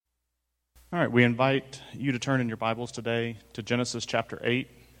All right, we invite you to turn in your Bibles today to Genesis chapter 8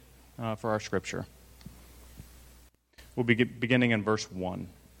 for our scripture. We'll be beginning in verse 1.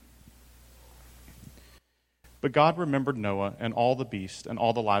 But God remembered Noah and all the beasts and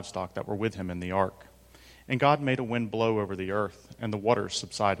all the livestock that were with him in the ark. And God made a wind blow over the earth, and the waters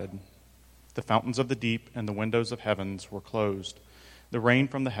subsided. The fountains of the deep and the windows of heavens were closed. The rain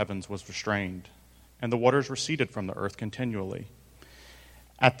from the heavens was restrained, and the waters receded from the earth continually.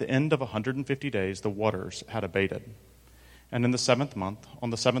 At the end of 150 days, the waters had abated. And in the 7th month, on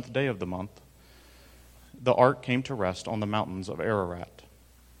the 7th day of the month, the ark came to rest on the mountains of Ararat.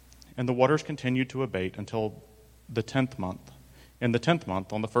 And the waters continued to abate until the 10th month. In the 10th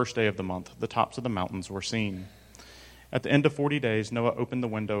month, on the 1st day of the month, the tops of the mountains were seen. At the end of 40 days, Noah opened the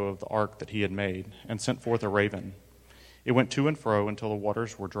window of the ark that he had made and sent forth a raven. It went to and fro until the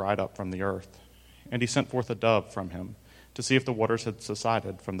waters were dried up from the earth. And he sent forth a dove from him, to see if the waters had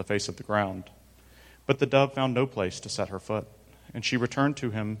subsided from the face of the ground. But the dove found no place to set her foot, and she returned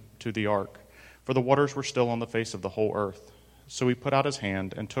to him to the ark, for the waters were still on the face of the whole earth. So he put out his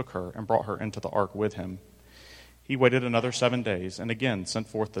hand and took her and brought her into the ark with him. He waited another 7 days, and again sent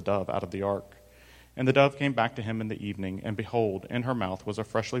forth the dove out of the ark. And the dove came back to him in the evening, and behold, in her mouth was a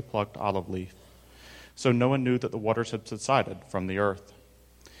freshly plucked olive leaf. So Noah knew that the waters had subsided from the earth.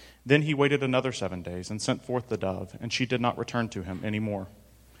 Then he waited another 7 days and sent forth the dove, and she did not return to him any more.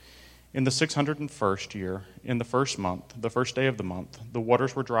 In the 601st year, in the 1st month, the 1st day of the month, the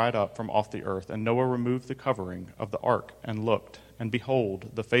waters were dried up from off the earth, and Noah removed the covering of the ark and looked, and behold,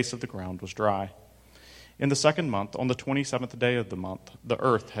 the face of the ground was dry. In the 2nd month, on the 27th day of the month, the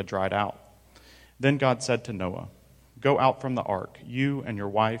earth had dried out. Then God said to Noah, "Go out from the ark, you and your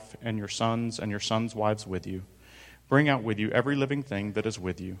wife and your sons wives with you. Bring out with you every living thing that is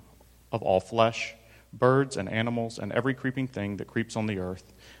with you, of all flesh, birds and animals, and every creeping thing that creeps on the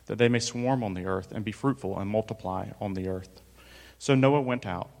earth, that they may swarm on the earth and be fruitful and multiply on the earth." So Noah went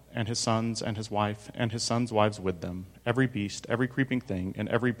out, and his sons and his wife and his sons' wives with them, every beast, every creeping thing, and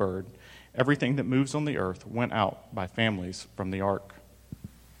every bird, everything that moves on the earth went out by families from the ark.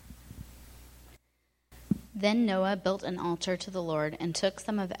 Then Noah built an altar to the Lord and took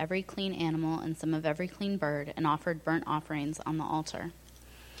some of every clean animal and some of every clean bird and offered burnt offerings on the altar.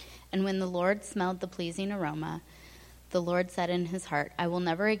 And when the Lord smelled the pleasing aroma, the Lord said in his heart, "I will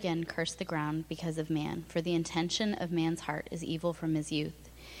never again curse the ground because of man, for the intention of man's heart is evil from his youth.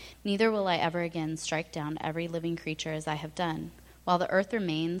 Neither will I ever again strike down every living creature as I have done. While the earth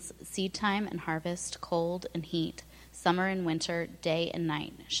remains, seed time and harvest, cold and heat, summer and winter, day and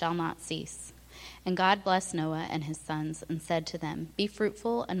night shall not cease." And God blessed Noah and his sons and said to them, "Be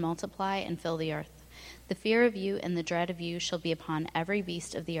fruitful and multiply and fill the earth. The fear of you and the dread of you shall be upon every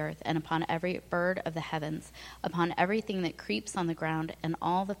beast of the earth and upon every bird of the heavens, upon everything that creeps on the ground and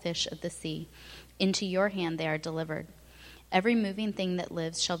all the fish of the sea. Into your hand they are delivered. Every moving thing that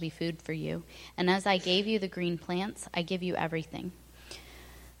lives shall be food for you. And as I gave you the green plants, I give you everything.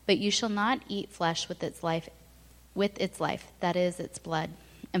 But you shall not eat flesh with its life, that is, its blood.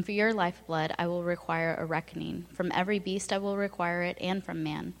 And for your lifeblood I will require a reckoning. From every beast I will require it, and from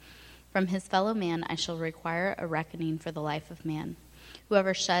man. From his fellow man I shall require a reckoning for the life of man.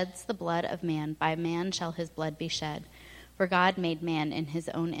 Whoever sheds the blood of man, by man shall his blood be shed. For God made man in his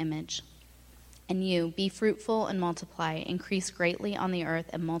own image. And you, be fruitful and multiply, increase greatly on the earth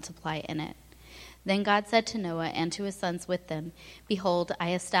and multiply in it." Then God said to Noah and to his sons with them, "Behold,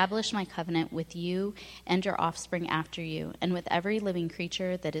 I establish my covenant with you and your offspring after you, and with every living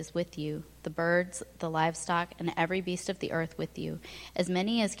creature that is with you, the birds, the livestock, and every beast of the earth with you, as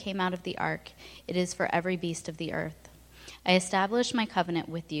many as came out of the ark, it is for every beast of the earth. I establish my covenant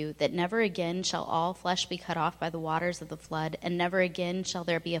with you, that never again shall all flesh be cut off by the waters of the flood, and never again shall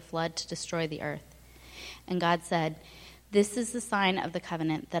there be a flood to destroy the earth." And God said, "This is the sign of the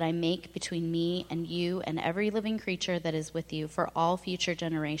covenant that I make between me and you and every living creature that is with you for all future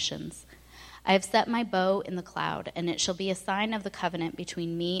generations. I have set my bow in the cloud, and it shall be a sign of the covenant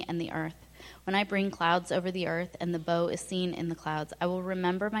between me and the earth. When I bring clouds over the earth and the bow is seen in the clouds, I will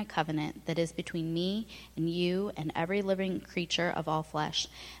remember my covenant that is between me and you and every living creature of all flesh,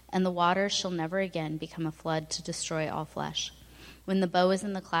 and the waters shall never again become a flood to destroy all flesh. When the bow is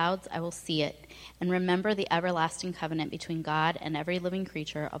in the clouds, I will see it, and remember the everlasting covenant between God and every living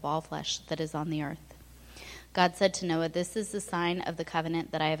creature of all flesh that is on the earth." God said to Noah, "This is the sign of the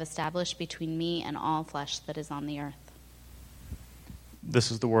covenant that I have established between me and all flesh that is on the earth." This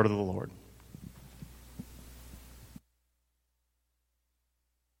is the word of the Lord.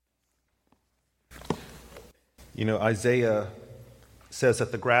 You know, Isaiah says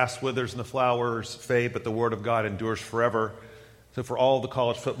that the grass withers and the flowers fade, but the word of God endures forever. So for all the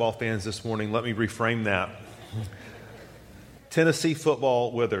college football fans this morning, let me reframe that. Tennessee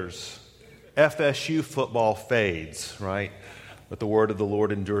football withers. FSU football fades, right? But the word of the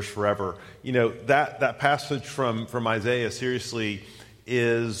Lord endures forever. You know, that passage from Isaiah, seriously,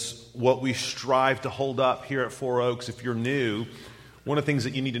 is what we strive to hold up here at Four Oaks. If you're new, one of the things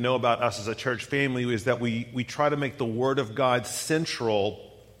that you need to know about us as a church family is that we try to make the Word of God central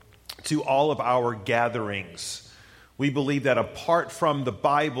to all of our gatherings. We believe that apart from the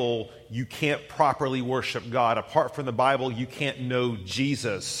Bible, you can't properly worship God. Apart from the Bible, you can't know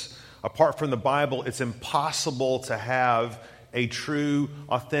Jesus. Apart from the Bible, it's impossible to have a true,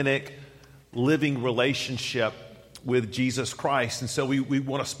 authentic, living relationship with Jesus Christ. And so we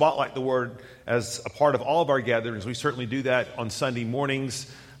want to spotlight the Word as a part of all of our gatherings. We certainly do that on Sunday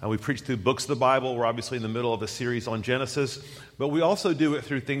mornings. We preach through books of the Bible. We're obviously in the middle of a series on Genesis. But we also do it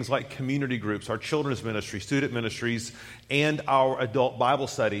through things like community groups, our children's ministry, student ministries, and our adult Bible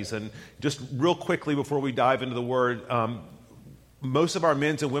studies. And just real quickly before we dive into the Word, most of our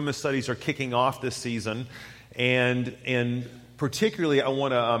men's and women's studies are kicking off this season. And particularly, I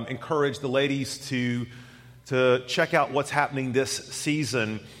want to encourage the ladies to check out what's happening this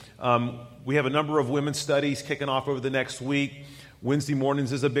season. We have a number of women's studies kicking off over the next week. Wednesday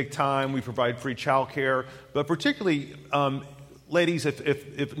mornings is a big time. We provide free childcare. But particularly, ladies,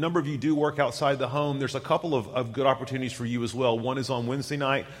 if a number of you do work outside the home, there's a couple of good opportunities for you as well. One is on Wednesday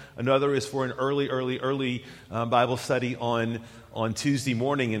night. Another is for an early Bible study on Tuesday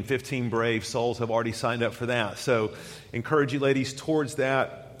morning, and 15 brave souls have already signed up for that. So encourage you ladies towards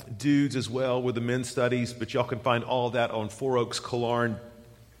that. Dudes as well with the men's studies, but y'all can find all of that on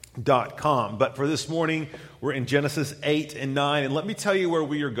fouroakskillarn.com. But for this morning, we're in Genesis 8 and 9, and let me tell you where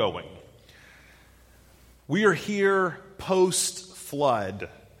we are going. We are here post-flood.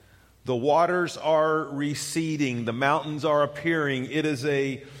 The waters are receding. The mountains are appearing. It is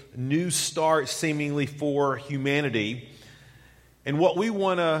a new start, seemingly, for humanity. And what we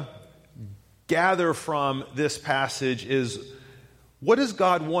want to gather from this passage is, what does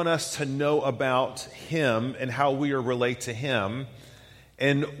God want us to know about Him and how we are relate to Him?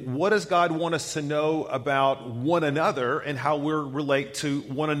 And what does God want us to know about one another and how we relate to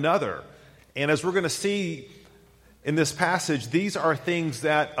one another? And as we're going to see in this passage, these are things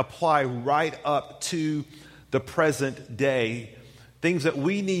that apply right up to the present day. Things that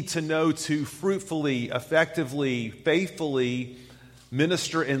we need to know to fruitfully, effectively, faithfully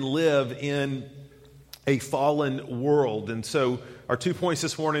minister and live in a fallen world. And so our 2 points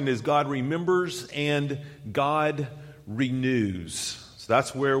this morning is God remembers and God renews. So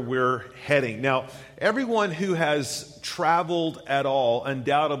that's where we're heading. Now, everyone who has traveled at all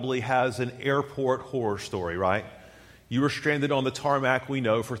undoubtedly has an airport horror story, right? You were stranded on the tarmac, we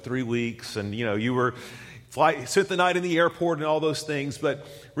know, for 3 weeks, and you were spent the night in the airport and all those things. But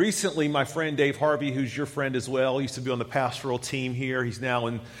recently, my friend Dave Harvey, who's your friend as well, used to be on the pastoral team here. He's now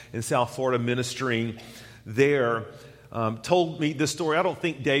in South Florida ministering there. Told me this story. I don't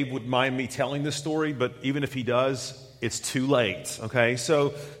think Dave would mind me telling this story, but even if he does, it's too late. Okay,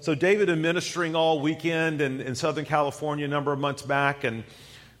 so David had been ministering all weekend in Southern California a number of months back, and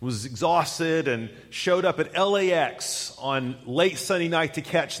was exhausted and showed up at LAX on late Sunday night to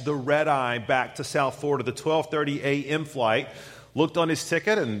catch the red eye back to South Florida, the 12:30 a.m. flight. Looked on his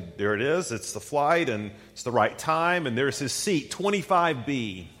ticket, and there it is. It's the flight, and it's the right time, and there's his seat,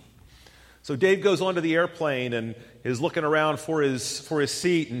 25B. So Dave goes onto the airplane and is looking around for his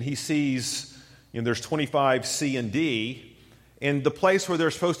seat, and he sees there's 25C and D, and the place where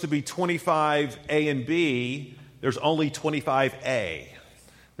there's supposed to be 25A and B, there's only 25A.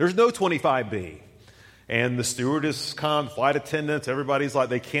 There's no 25B. And the stewardess comes, flight attendants, everybody's like,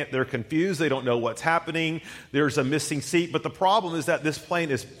 they're confused, they don't know what's happening, there's a missing seat. But the problem is that this plane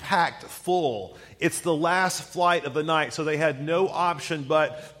is packed full. It's the last flight of the night, so they had no option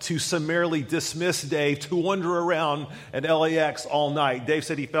but to summarily dismiss Dave to wander around at LAX all night. Dave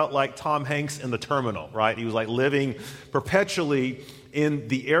said he felt like Tom Hanks in The Terminal, right? He was like living perpetually in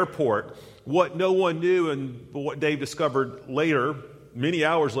the airport. What no one knew, and what Dave discovered later, many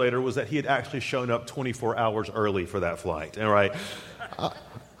hours later, was that he had actually shown up 24 hours early for that flight. All right.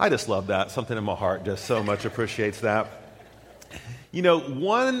 I just love that. Something in my heart just so much appreciates that.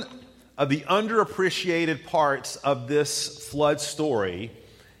 One of the underappreciated parts of this flood story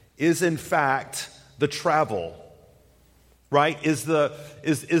is, in fact, the travel, right? Is the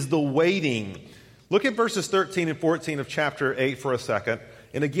waiting. Look at verses 13 and 14 of chapter 8 for a second.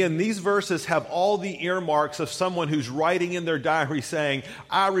 And again, these verses have all the earmarks of someone who's writing in their diary saying,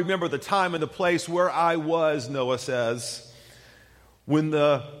 I remember the time and the place where I was, Noah says, when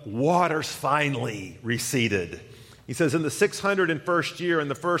the waters finally receded. He says, in the 601st year, in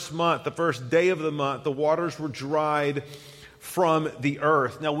the first month, the first day of the month, the waters were dried from the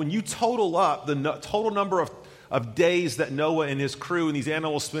earth. Now, when you total up the total number of days that Noah and his crew and these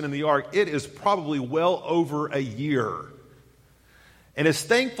animals spent in the ark, it is probably well over a year. And as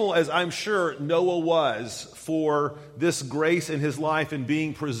thankful as I'm sure Noah was for this grace in his life and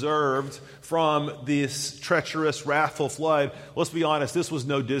being preserved from this treacherous, wrathful flood, let's be honest, this was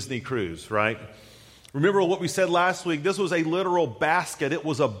no Disney cruise, right? Remember what we said last week? This was a literal basket. It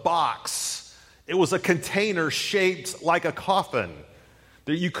was a box. It was a container shaped like a coffin.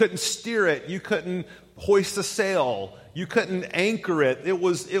 You couldn't steer it. You couldn't hoist a sail. You couldn't anchor it. It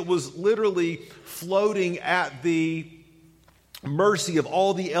was literally floating at the mercy of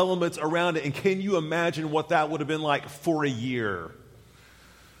all the elements around it. And can you imagine what that would have been like for a year?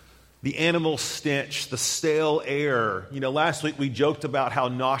 The animal stench, the stale air. You know, last week we joked about how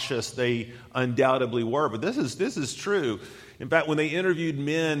nauseous they undoubtedly were, but this is true. In fact, when they interviewed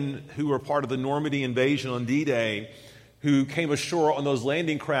men who were part of the Normandy invasion on D-Day, who came ashore on those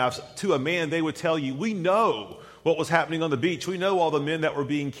landing crafts, to a man, they would tell you, we know what was happening on the beach. We know all the men that were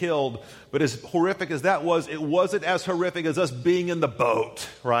being killed, but as horrific as that was, it wasn't as horrific as us being in the boat,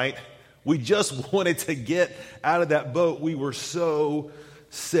 right? We just wanted to get out of that boat. We were so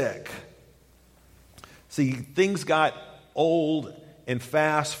sick. See, things got old and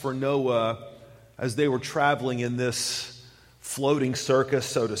fast for Noah as they were traveling in this floating circus,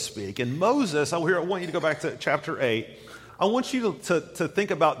 so to speak. And Moses, I want you to go back to chapter 8. I want you to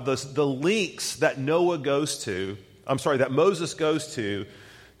think about the lengths that that Moses goes to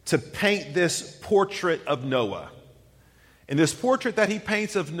paint this portrait of Noah. And this portrait that he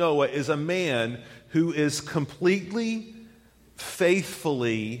paints of Noah is a man who is completely,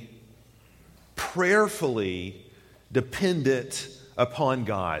 faithfully, prayerfully dependent upon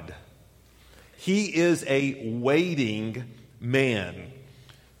God. He is a waiting man.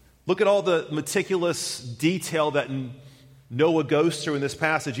 Look at all the meticulous detail that Noah goes through in this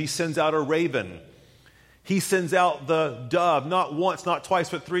passage. He sends out a raven. He sends out the dove, not once, not twice,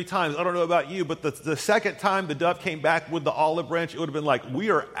 but 3 times. I don't know about you, but the second time the dove came back with the olive branch, it would have been like, we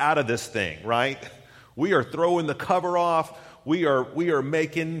are out of this thing, right? We are throwing the cover off. We are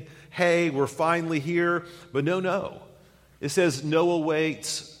making hay. We're finally here. But no. It says Noah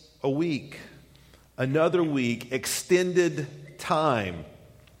waits a week, another week, extended time.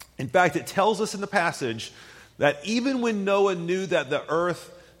 In fact, it tells us in the passage that even when Noah knew that the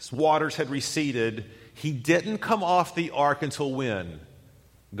earth's waters had receded, he didn't come off the ark until when?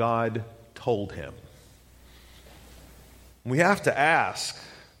 God told him. We have to ask,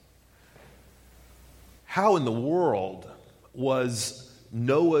 how in the world was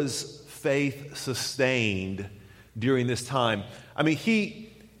Noah's faith sustained during this time?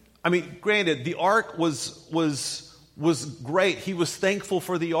 Granted, the ark was great. He was thankful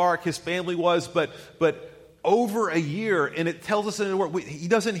for the ark. His family was, but over a year, and it tells us in the word, he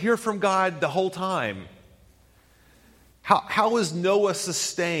doesn't hear from God the whole time. How is Noah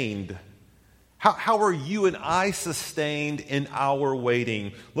sustained? How are you and I sustained in our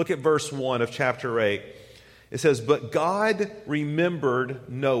waiting? Look at verse 1 of chapter 8. It says, but God remembered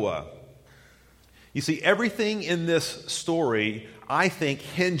Noah. You see, everything in this story, I think,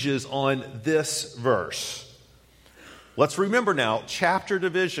 hinges on this verse. Let's remember now, chapter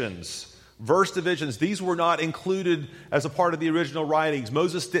divisions, verse divisions, these were not included as a part of the original writings.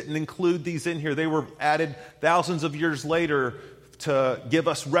 Moses didn't include these in here. They were added thousands of years later to give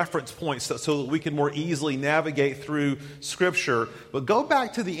us reference points so that we can more easily navigate through Scripture. But go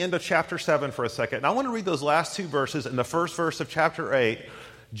back to the end of chapter 7 for a second. And I want to read those last 2 verses and the first verse of chapter 8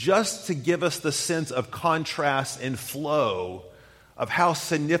 just to give us the sense of contrast and flow of how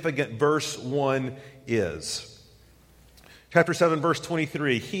significant verse 1 is. Chapter 7, verse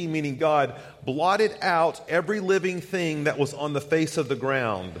 23, he, meaning God, blotted out every living thing that was on the face of the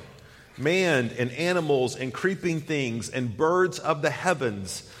ground, man and animals and creeping things and birds of the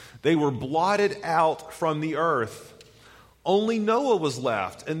heavens. They were blotted out from the earth. Only Noah was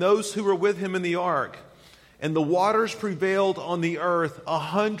left, and those who were with him in the ark. And the waters prevailed on the earth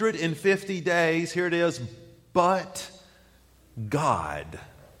 150 days. Here it is. But God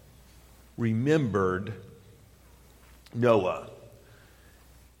remembered Noah.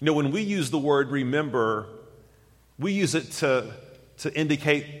 You know, when we use the word remember, we use it to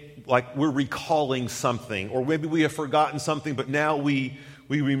indicate like we're recalling something, or maybe we have forgotten something, but now we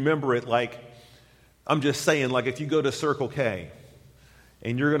remember it. Like, I'm just saying, like if you go to Circle K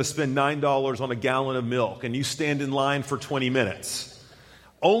and you're going to spend $9 on a gallon of milk and you stand in line for 20 minutes,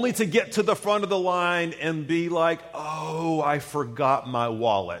 only to get to the front of the line and be like, oh, I forgot my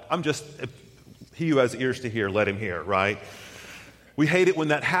wallet. He who has ears to hear, let him hear, right? We hate it when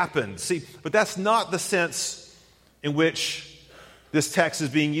that happens. See, but that's not the sense in which this text is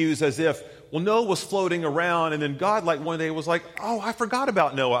being used as if, well, Noah was floating around and then God like one day was like, oh, I forgot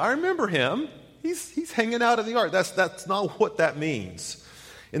about Noah. I remember him. He's hanging out in the ark. That's not what that means.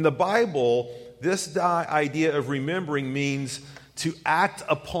 In the Bible, this idea of remembering means to act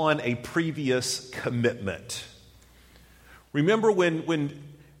upon a previous commitment. Remember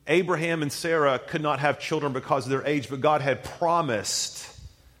when Abraham and Sarah could not have children because of their age, but God had promised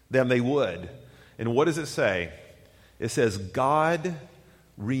them they would. And what does it say? It says, God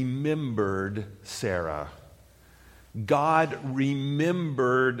remembered Sarah. God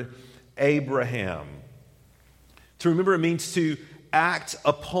remembered Abraham. To remember, it means to act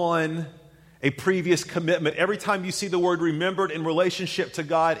upon a previous commitment. Every time you see the word remembered in relationship to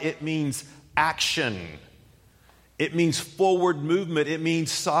God, it means action. It means forward movement. It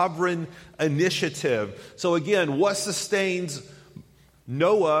means sovereign initiative. So again, what sustains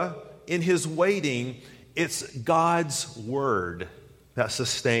Noah in his waiting? It's God's word that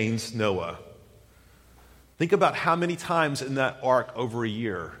sustains Noah. Think about how many times in that ark over a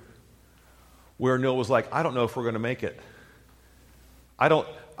year where Noah was like, I don't know if we're going to make it.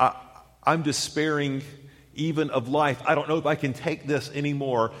 I'm despairing even of life. I don't know if I can take this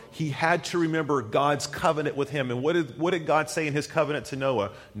anymore. He had to remember God's covenant with him. And what did God say in his covenant to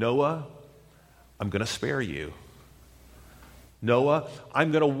Noah? Noah, I'm going to spare you. Noah,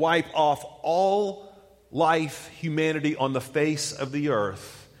 I'm going to wipe off all life, humanity on the face of the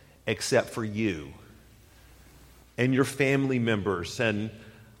earth except for you and your family members and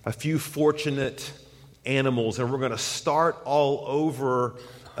a few fortunate animals, and we're going to start all over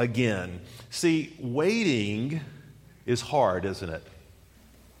again. See, waiting is hard, isn't it?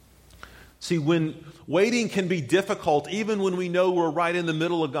 See, when waiting can be difficult, even when we know we're right in the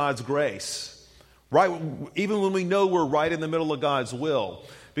middle of God's grace, right? Even when we know we're right in the middle of God's will,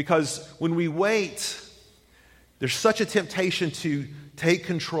 because when we wait, there's such a temptation to take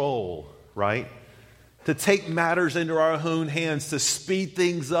control, right? To take matters into our own hands, to speed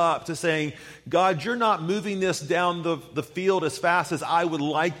things up, to saying, God, you're not moving this down the field as fast as I would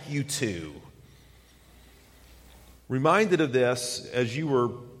like you to. Reminded of this as you were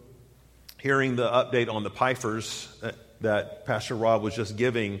hearing the update on the Pfeiffers that Pastor Rob was just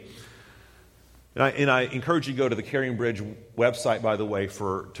giving. And I encourage you to go to the Carrying Bridge website, by the way,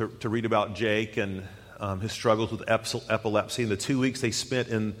 to read about Jake and his struggles with epilepsy and the 2 weeks they spent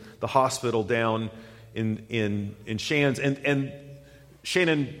in the hospital down in Shands. And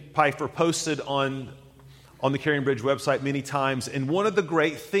Shannon Pfeiffer posted on the Carrying Bridge website many times. And one of the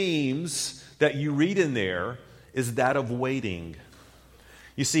great themes that you read in there is that of waiting.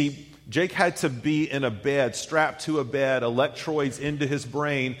 You see, Jake had to be in a bed, strapped to a bed, electrodes into his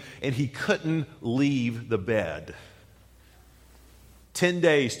brain, and he couldn't leave the bed. 10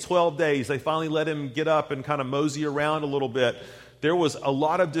 days, 12 days, they finally let him get up and kind of mosey around a little bit. There was a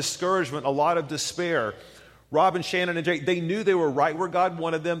lot of discouragement, a lot of despair. Rob and Shannon and Jake, they knew they were right where God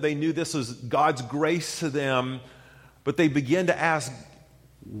wanted them. They knew this was God's grace to them. But they began to ask,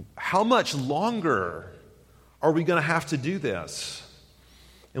 how much longer are we going to have to do this?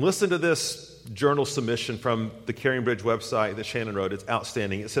 And listen to this journal submission from the Carrying Bridge website that Shannon wrote. It's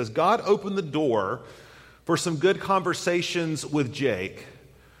outstanding. It says, God opened the door for some good conversations with Jake,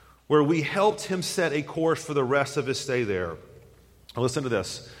 where we helped him set a course for the rest of his stay there. Now listen to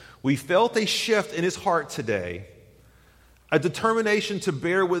this. We felt a shift in his heart today, a determination to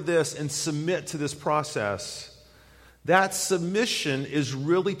bear with this and submit to this process. That submission is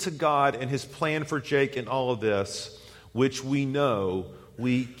really to God and his plan for Jake in all of this, which we know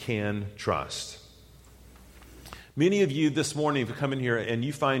we can trust. Many of you this morning have come in here and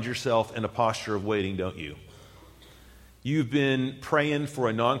you find yourself in a posture of waiting, don't you? You've been praying for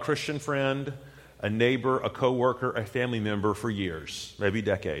a non-Christian friend, a neighbor, a coworker, a family member for years, maybe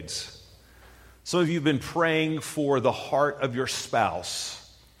decades. Some of you have been praying for the heart of your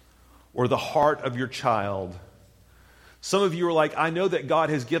spouse or the heart of your child. Some of you are like, I know that God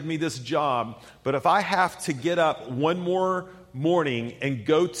has given me this job, but if I have to get up one more morning and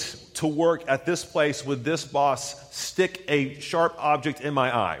go to work at this place with this boss, stick a sharp object in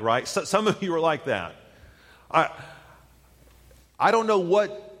my eye, right? So, some of you are like that. I don't know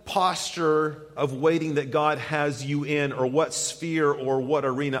what posture of waiting that God has you in, or what sphere or what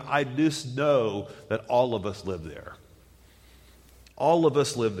arena. I just know that all of us live there. All of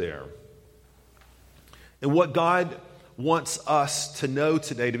us live there. And what God wants us to know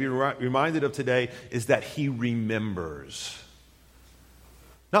today, to be reminded of today, is that he remembers.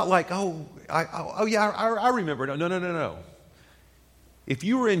 Not like, I remember. No. If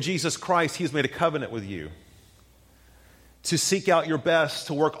you are in Jesus Christ, He has made a covenant with you to seek out your best,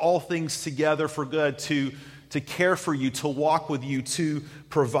 to work all things together for good, to care for you, to walk with you, to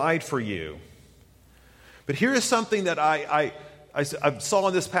provide for you. But here is something that I saw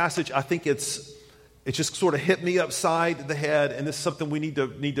in this passage. I think it just sort of hit me upside the head, and this is something we need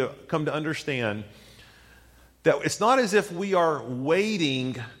to come to understand. That it's not as if we are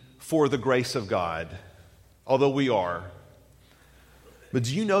waiting for the grace of God, although we are. But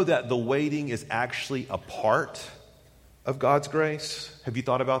do you know that the waiting is actually a part of God's grace? Have you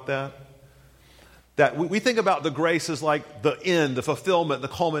thought about that? That we think about the grace as like the end, the fulfillment, the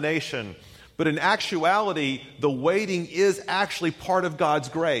culmination. But in actuality, the waiting is actually part of God's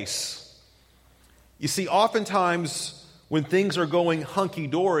grace. You see, oftentimes when things are going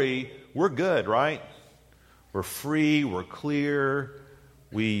hunky-dory, we're good, right? We're free, we're clear,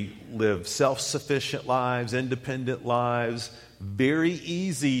 we live self-sufficient lives, independent lives. Very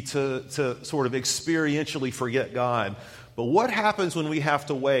easy to sort of experientially forget God. But what happens when we have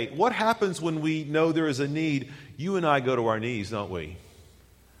to wait? What happens when we know there is a need? You and I go to our knees, don't we?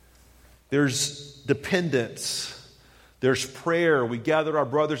 There's dependence. There's prayer. We gather our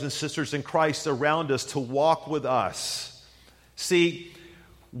brothers and sisters in Christ around us to walk with us. See,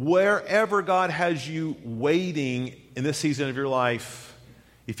 wherever God has you waiting in this season of your life,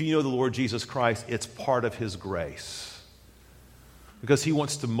 if you know the Lord Jesus Christ, it's part of His grace. Because He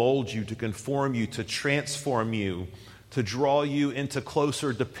wants to mold you, to conform you, to transform you, to draw you into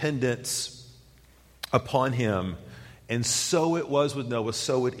closer dependence upon Him. And so it was with Noah,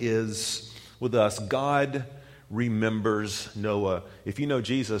 so it is with us. God remembers Noah. If you know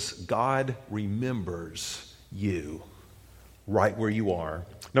Jesus, God remembers you right where you are.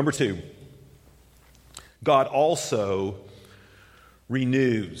 Number 2, God also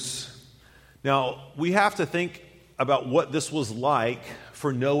renews. Now, we have to think about what this was like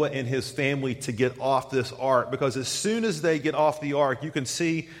for Noah and his family to get off this ark, because as soon as they get off the ark, you can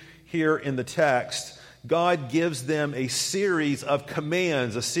see here in the text, God gives them a series of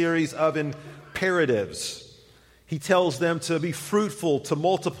commands, a series of imperatives. He tells them to be fruitful, to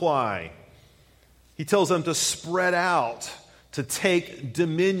multiply. He tells them to spread out, to take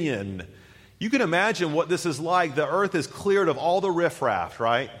dominion. You can imagine what this is like. The earth is cleared of all the riffraff,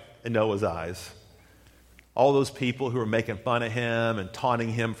 right, in Noah's eyes. All those people who are making fun of him and taunting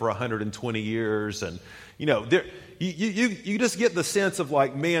him for 120 years. And, you know, you just get the sense of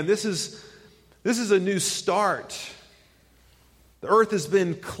like, man, this is a new start. The earth has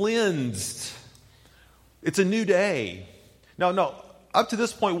been cleansed. It's a new day. Now, up to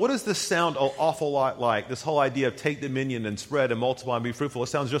this point, what does this sound an awful lot like? This whole idea of take dominion and spread and multiply and be fruitful. It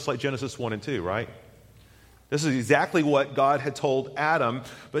sounds just like Genesis 1 and 2, right? This is exactly what God had told Adam.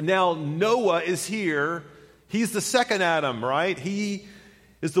 But now Noah is here. He's the second Adam, right? He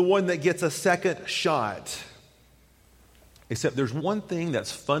is the one that gets a second shot. Except there's one thing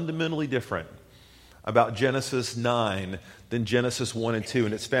that's fundamentally different about Genesis 9 than Genesis 1 and 2,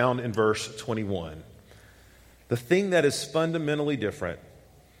 and it's found in verse 21. The thing that is fundamentally different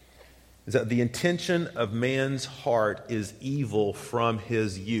is that the intention of man's heart is evil from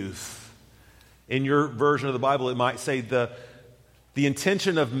his youth. In your version of the Bible, it might say the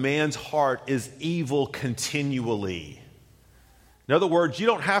intention of man's heart is evil continually. In other words, you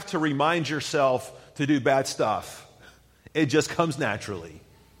don't have to remind yourself to do bad stuff. It just comes naturally.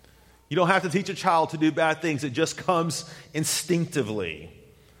 You don't have to teach a child to do bad things. It just comes instinctively.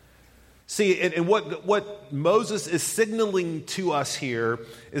 See, and what Moses is signaling to us here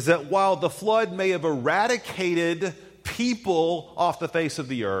is that while the flood may have eradicated people off the face of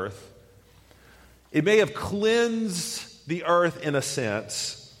the earth, it may have cleansed the earth in a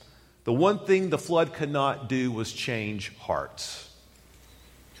sense, the one thing the flood could not do was change hearts.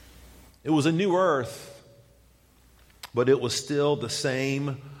 It was a new earth, but it was still the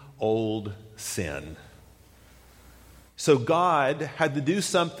same old sin. So God had to do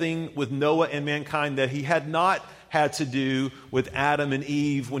something with Noah and mankind that he had not had to do with Adam and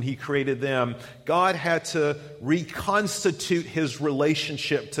Eve when he created them. God had to reconstitute his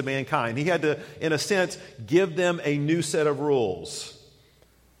relationship to mankind. He had to, in a sense, give them a new set of rules.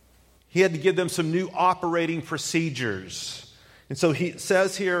 He had to give them some new operating procedures. And so he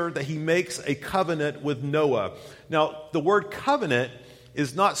says here that he makes a covenant with Noah. Now, the word covenant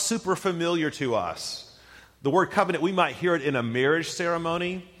is not super familiar to us. The word covenant, we might hear it in a marriage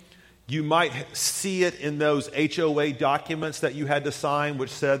ceremony. You might see it in those HOA documents that you had to sign,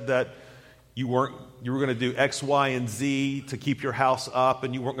 which said that you were going to do X, Y, and Z to keep your house up,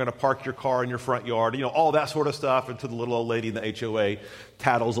 and you weren't going to park your car in your front yard. You know, all that sort of stuff until the little old lady in the HOA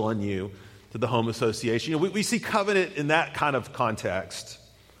tattles on you. to the home association. We see covenant in that kind of context.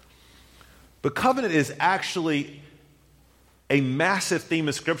 But covenant is actually a massive theme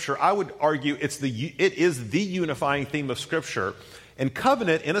of Scripture. I would argue it is the unifying theme of Scripture. And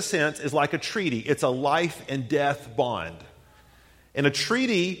covenant, in a sense, is like a treaty. It's a life and death bond. And a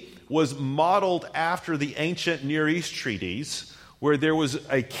treaty was modeled after the ancient Near East treaties, where there was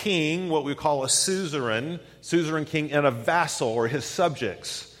a king, what we call a suzerain king, and a vassal or his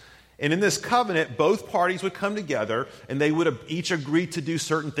subjects. And in this covenant, both parties would come together and they would have each agreed to do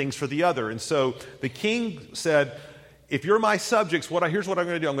certain things for the other. And so the king said, if you're my subjects, here's what I'm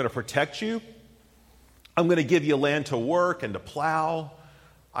going to do. I'm going to protect you. I'm going to give you land to work and to plow.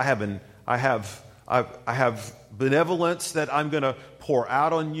 I have benevolence that I'm going to pour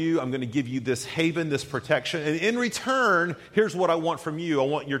out on you. I'm going to give you this haven, this protection. And in return, here's what I want from you. I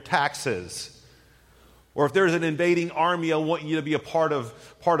want your taxes. Or if there's an invading army, I want you to be a part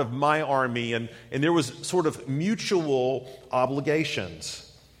of my army. And there was sort of mutual obligations.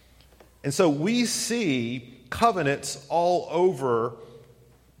 And so we see covenants all over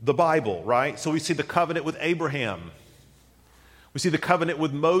the Bible, right? So we see the covenant with Abraham. We see the covenant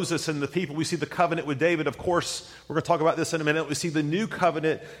with Moses and the people. We see the covenant with David. Of course, we're going to talk about this in a minute. We see the new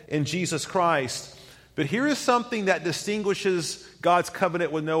covenant in Jesus Christ. But here is something that distinguishes God's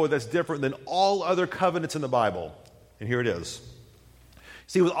covenant with Noah that's different than all other covenants in the Bible. And here it is.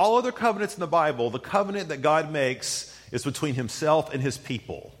 See, with all other covenants in the Bible, the covenant that God makes is between himself and his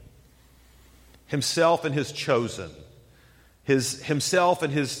people. Himself and his chosen. Himself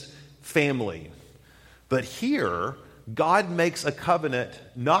and his family. But here, God makes a covenant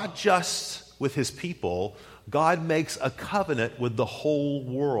not just with his people. God makes a covenant with the whole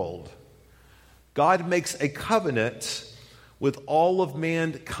world. God makes a covenant with all of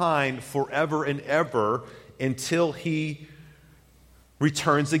mankind forever and ever until he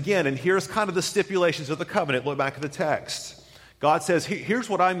returns again. And here's kind of the stipulations of the covenant. Look back at the text. God says, here's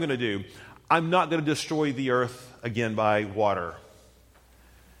what I'm going to do. I'm not going to destroy the earth again by water.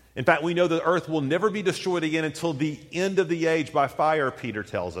 In fact, we know the earth will never be destroyed again until the end of the age by fire, Peter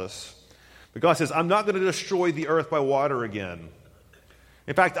tells us. But God says, I'm not going to destroy the earth by water again.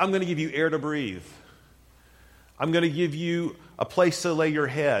 In fact, I'm going to give you air to breathe. I'm going to give you a place to lay your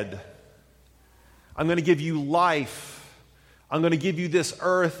head. I'm going to give you life. I'm going to give you this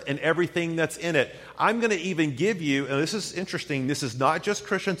earth and everything that's in it. I'm going to even give you, and this is interesting, this is not just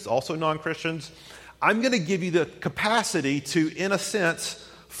Christians, also non-Christians. I'm going to give you the capacity to, in a sense,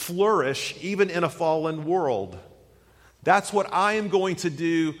 flourish even in a fallen world. That's what I am going to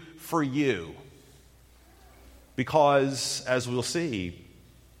do for you. Because, as we'll see,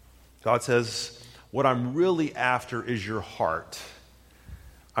 God says, what I'm really after is your heart.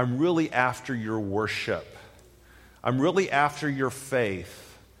 I'm really after your worship. I'm really after your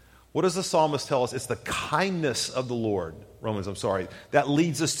faith. What does the psalmist tell us? It's the kindness of the Lord, that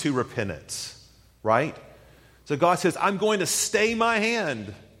leads us to repentance, right? So God says, I'm going to stay my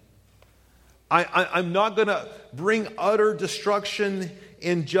hand. I'm not going to bring utter destruction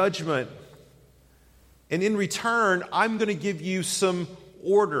in judgment. And in return, I'm going to give you some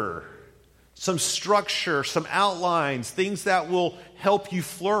order, some structure, some outlines, things that will help you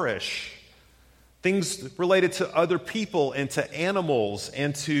flourish. Things related to other people and to animals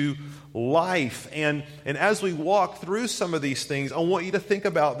and to life. And as we walk through some of these things, I want you to think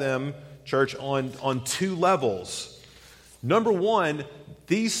about them, church, on two levels. Number one,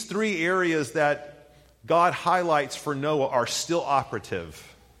 these three areas that God highlights for Noah are still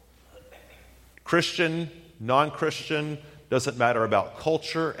operative. Christian, non-Christian, doesn't matter about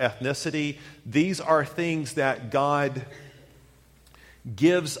culture, ethnicity. These are things that God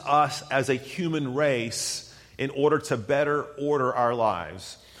gives us as a human race in order to better order our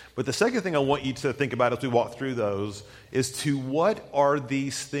lives. But the second thing I want you to think about as we walk through those is to what are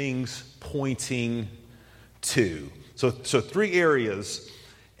these things pointing to? So three areas,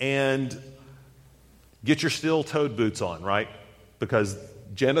 and get your steel-toed boots on, right? Because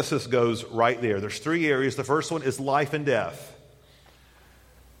Genesis goes right there. There's three areas. The first one is life and death.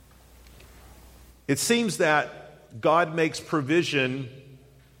 It seems that God makes provision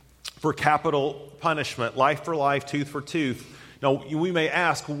for capital punishment, life for life, tooth for tooth. Now, we may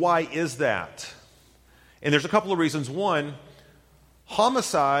ask, why is that? And there's a couple of reasons. One,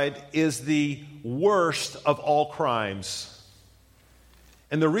 homicide is the worst of all crimes.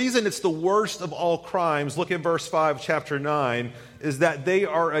 And the reason it's the worst of all crimes, look at verse 5, chapter 9, is that they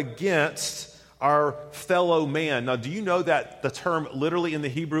are against our fellow man. Now, do you know that the term literally in the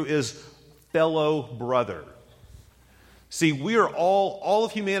Hebrew is fellow brother? See, we are all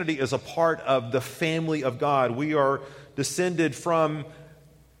of humanity is a part of the family of God. We are descended from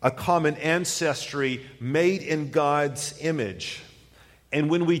a common ancestry, made in God's image. And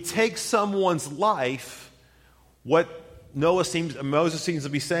when we take someone's life, what Moses seems to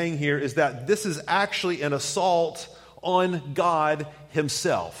be saying here is that this is actually an assault on God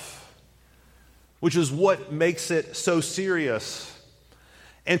himself, which is what makes it so serious.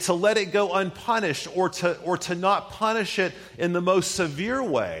 And to let it go unpunished or to not punish it in the most severe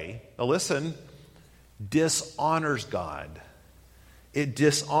way, now listen, dishonors God. It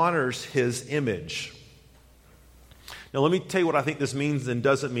dishonors his image. Now let me tell you what I think this means and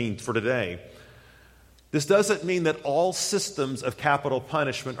doesn't mean for today. This doesn't mean that all systems of capital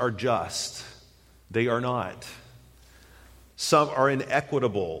punishment are just. They are not. Some are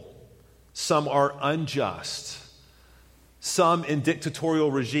inequitable. Some are unjust. Some in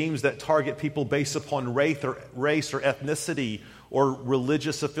dictatorial regimes that target people based upon race or ethnicity or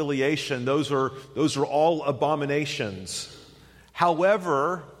religious affiliation. Those are all abominations.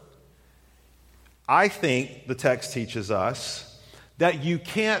 However, I think the text teaches us that you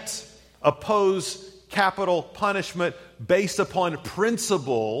can't oppose capital punishment based upon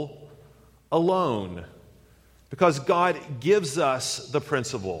principle alone, because God gives us the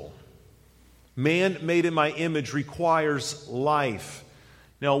principle. Man made in my image requires life.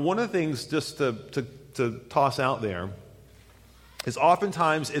 Now, one of the things just to toss out there is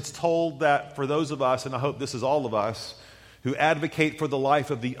oftentimes it's told that for those of us, and I hope this is all of us, who advocate for the life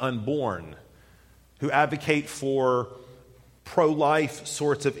of the unborn, who advocate for pro-life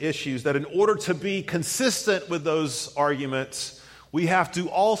sorts of issues, that in order to be consistent with those arguments, we have to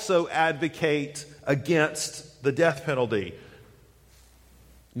also advocate against the death penalty.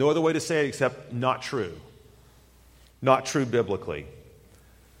 No other way to say it except not true. Not true biblically.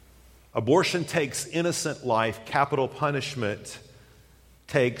 Abortion takes innocent life. Capital punishment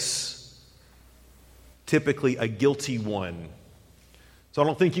takes typically a guilty one. So I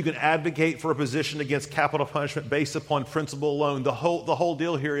don't think you can advocate for a position against capital punishment based upon principle alone. The whole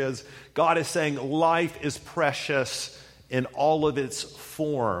deal here is God is saying life is precious in all of its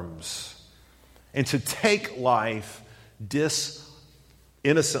forms. And to take life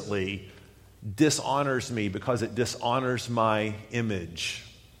innocently dishonors me because it dishonors my image.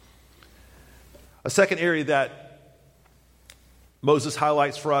 A second area that Moses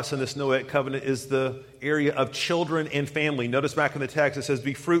highlights for us in this Noahic covenant is the area of children and family. Notice back in the text it says,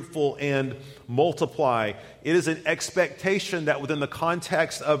 be fruitful and multiply. It is an expectation that within the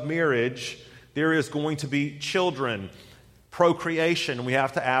context of marriage, there is going to be children, procreation. We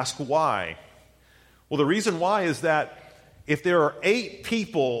have to ask why. Well, the reason why is that if there are 8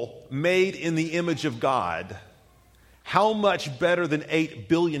 people made in the image of God, how much better than 8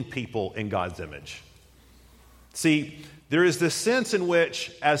 billion people in God's image? See, there is this sense in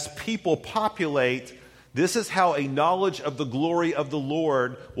which, as people populate, this is how a knowledge of the glory of the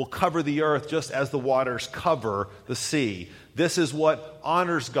Lord will cover the earth just as the waters cover the sea. This is what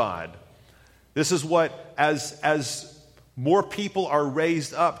honors God. This is what, as more people are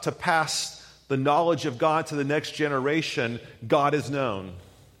raised up to pass the knowledge of God to the next generation, God is known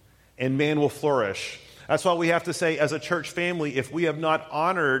and man will flourish. That's why we have to say, as a church family, if we have not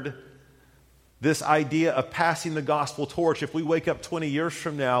honored this idea of passing the gospel torch, if we wake up 20 years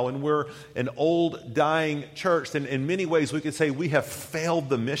from now and we're an old, dying church, then in many ways we could say we have failed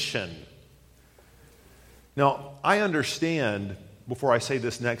the mission. Now, I understand, before I say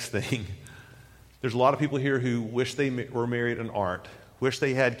this next thing, there's a lot of people here who wish they were married and aren't, wish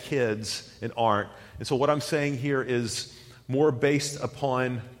they had kids and aren't. And so what I'm saying here is more based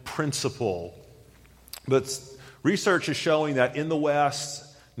upon principle. But research is showing that in the West,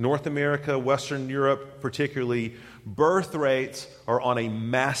 North America, Western Europe particularly, birth rates are on a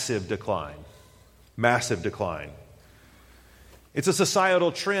massive decline. Massive decline. It's a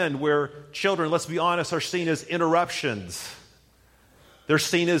societal trend where children, let's be honest, are seen as interruptions. They're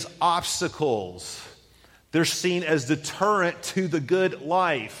seen as obstacles. They're seen as deterrent to the good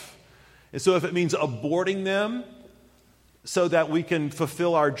life. And so if it means aborting them so that we can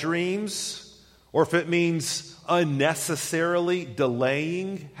fulfill our dreams, or if it means unnecessarily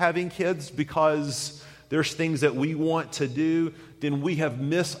delaying having kids because there's things that we want to do, then we have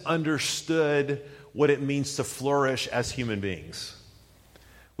misunderstood what it means to flourish as human beings.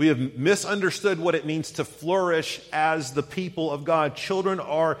 We have misunderstood what it means to flourish as the people of God. Children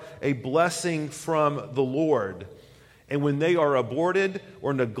are a blessing from the Lord. And when they are aborted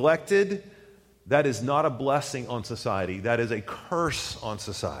or neglected, that is not a blessing on society. That is a curse on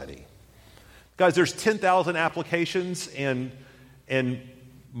society. Guys, there's 10,000 applications and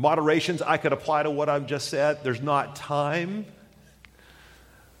moderations I could apply to what I've just said. There's not time.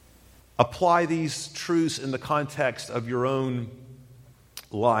 Apply these truths in the context of your own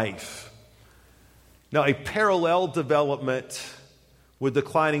life. Now, a parallel development with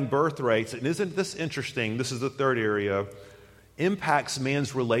declining birth rates, and isn't this interesting? This is the third area, impacts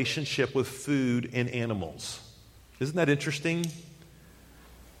man's relationship with food and animals. Isn't that interesting?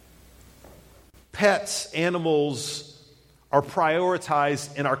 Pets, animals are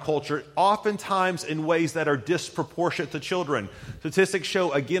prioritized in our culture, oftentimes in ways that are disproportionate to children. Statistics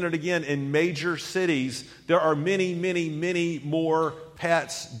show again and again in major cities, there are many, many, many more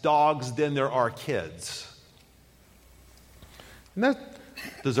pets, dogs, than there are kids. And that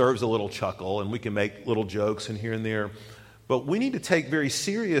deserves a little chuckle, and we can make little jokes in here and there. But we need to take very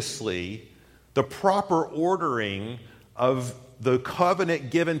seriously the proper ordering of the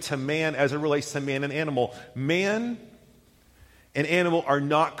covenant given to man as it relates to man and animal. Man and animal are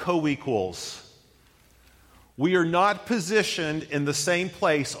not co-equals. We are not positioned in the same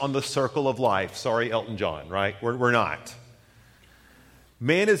place on the circle of life. Sorry, Elton John, right? We're not.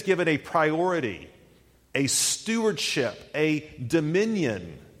 Man is given a priority, a stewardship, a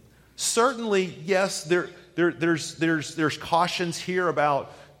dominion. Certainly, yes, there's cautions here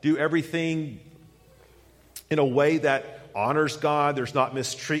about do everything in a way that honors God. There's not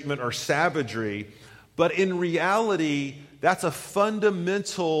mistreatment or savagery. But in reality, that's a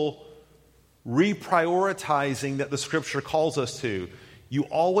fundamental reprioritizing that the Scripture calls us to. You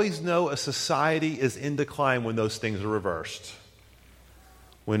always know a society is in decline when those things are reversed.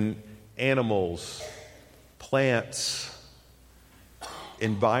 When animals, plants,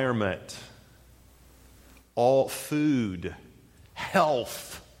 environment, all food,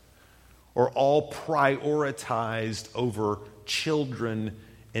 health, are all prioritized over children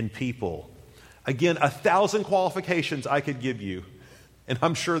and people. Again, 1,000 qualifications I could give you. And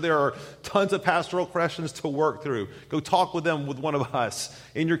I'm sure there are tons of pastoral questions to work through. Go talk with them, with one of us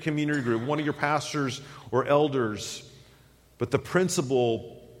in your community group, one of your pastors or elders. But the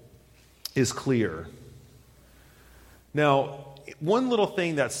principle is clear. Now, one little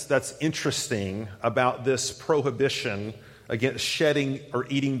thing that's interesting about this prohibition against shedding or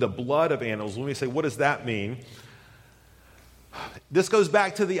eating the blood of animals, let me say, what does that mean? This goes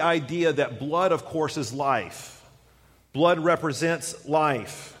back to the idea that blood, of course, is life. Blood represents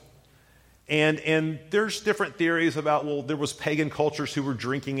life. And there's different theories about, well, there was pagan cultures who were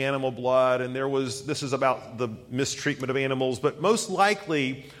drinking animal blood, and this is about the mistreatment of animals. But most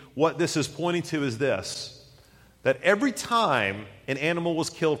likely, what this is pointing to is this, that every time an animal was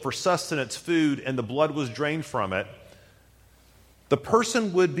killed for sustenance, food, and the blood was drained from it, the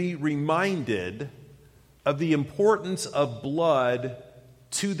person would be reminded of the importance of blood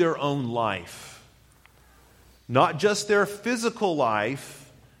to their own life. Not just their physical life,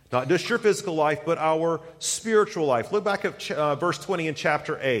 not just your physical life, but our spiritual life. Look back at verse 20 in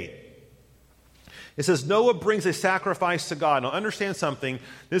chapter 8. It says, Noah brings a sacrifice to God. Now understand something.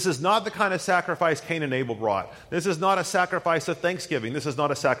 This is not the kind of sacrifice Cain and Abel brought. This is not a sacrifice of thanksgiving. This is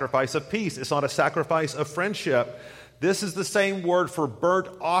not a sacrifice of peace. It's not a sacrifice of friendship. This is the same word for burnt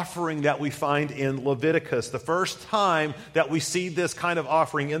offering that we find in Leviticus. The first time that we see this kind of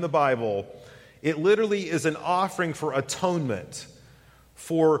offering in the Bible, it literally is an offering for atonement,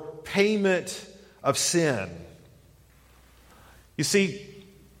 for payment of sin. You see,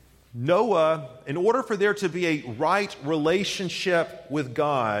 Noah, in order for there to be a right relationship with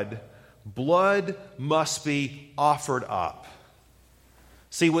God, blood must be offered up.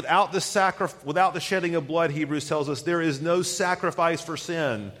 See, without the shedding of blood, Hebrews tells us, there is no sacrifice for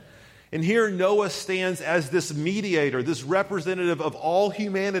sin. And here Noah stands as this mediator, this representative of all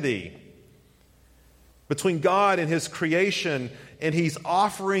humanity between God and his creation, and he's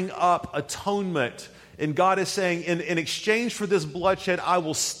offering up atonement. And God is saying, in exchange for this bloodshed, I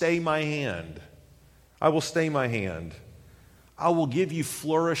will stay my hand. I will stay my hand. I will give you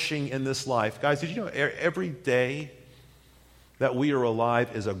flourishing in this life. Guys, did you know every day that we are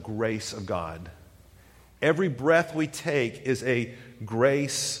alive is a grace of God? Every breath we take is a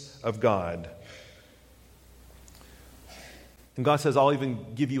grace of God. And God says, I'll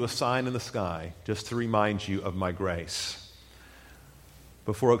even give you a sign in the sky just to remind you of my grace.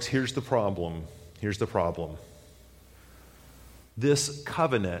 But folks, here's the problem. Here's the problem. This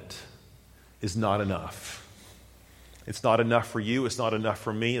covenant is not enough. It's not enough for you. It's not enough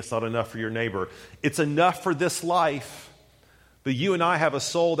for me. It's not enough for your neighbor. It's enough for this life. But you and I have a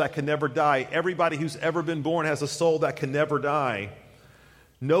soul that can never die. Everybody who's ever been born has a soul that can never die.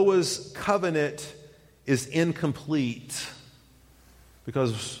 Noah's covenant is incomplete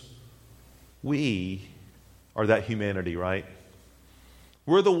because we are that humanity, right?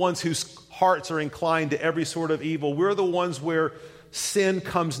 We're the ones whose hearts are inclined to every sort of evil. We're the ones where sin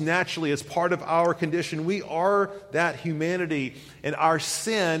comes naturally as part of our condition. We are that humanity, and our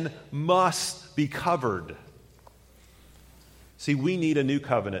sin must be covered. See, we need a new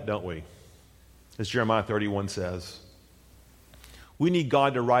covenant, don't we? As Jeremiah 31 says. We need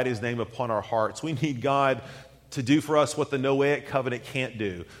God to write his name upon our hearts. We need God to do for us what the Noahic covenant can't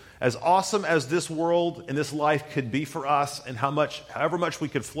do. As awesome as this world and this life could be for us, and however much we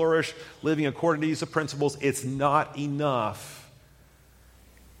could flourish living according to these principles, it's not enough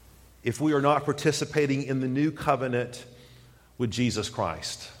if we are not participating in the new covenant with Jesus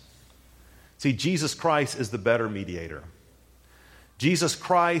Christ. See, Jesus Christ is the better mediator. Jesus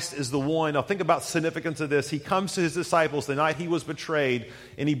Christ is the one. Now think about the significance of this. He comes to his disciples the night he was betrayed,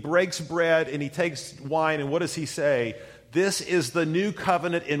 and he breaks bread and he takes wine, and what does he say? This is the new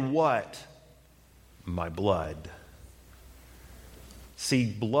covenant in what? My blood. See,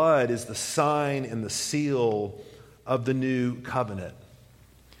 blood is the sign and the seal of the new covenant.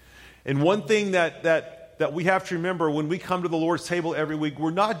 And one thing that we have to remember when we come to the Lord's table every week,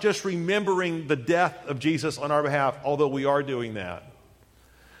 we're not just remembering the death of Jesus on our behalf, although we are doing that.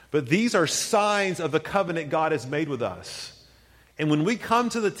 But these are signs of the covenant God has made with us. And when we come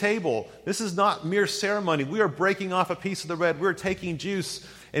to the table, this is not mere ceremony. We are breaking off a piece of the bread. We're taking juice,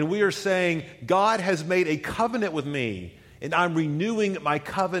 and we are saying, God has made a covenant with me, and I'm renewing my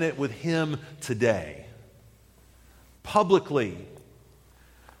covenant with him today. Publicly,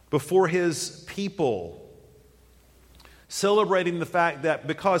 before his people, celebrating the fact that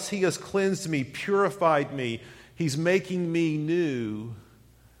because he has cleansed me, purified me, he's making me new,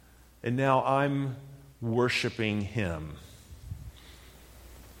 and now I'm worshiping him.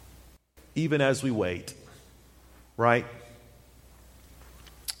 Even as we wait, right?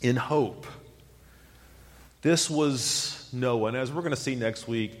 In hope. This was Noah, and as we're going to see next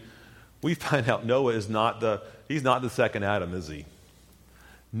week, we find out Noah is he's not the second Adam, is he?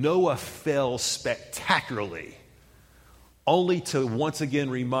 Noah fell spectacularly, only to once again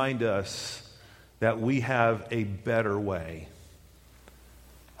remind us that we have a better way,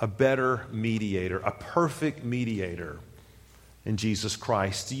 a better mediator, a perfect mediator in Jesus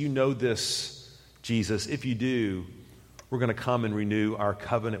Christ. Do you know this, Jesus? If you do, we're going to come and renew our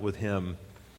covenant with him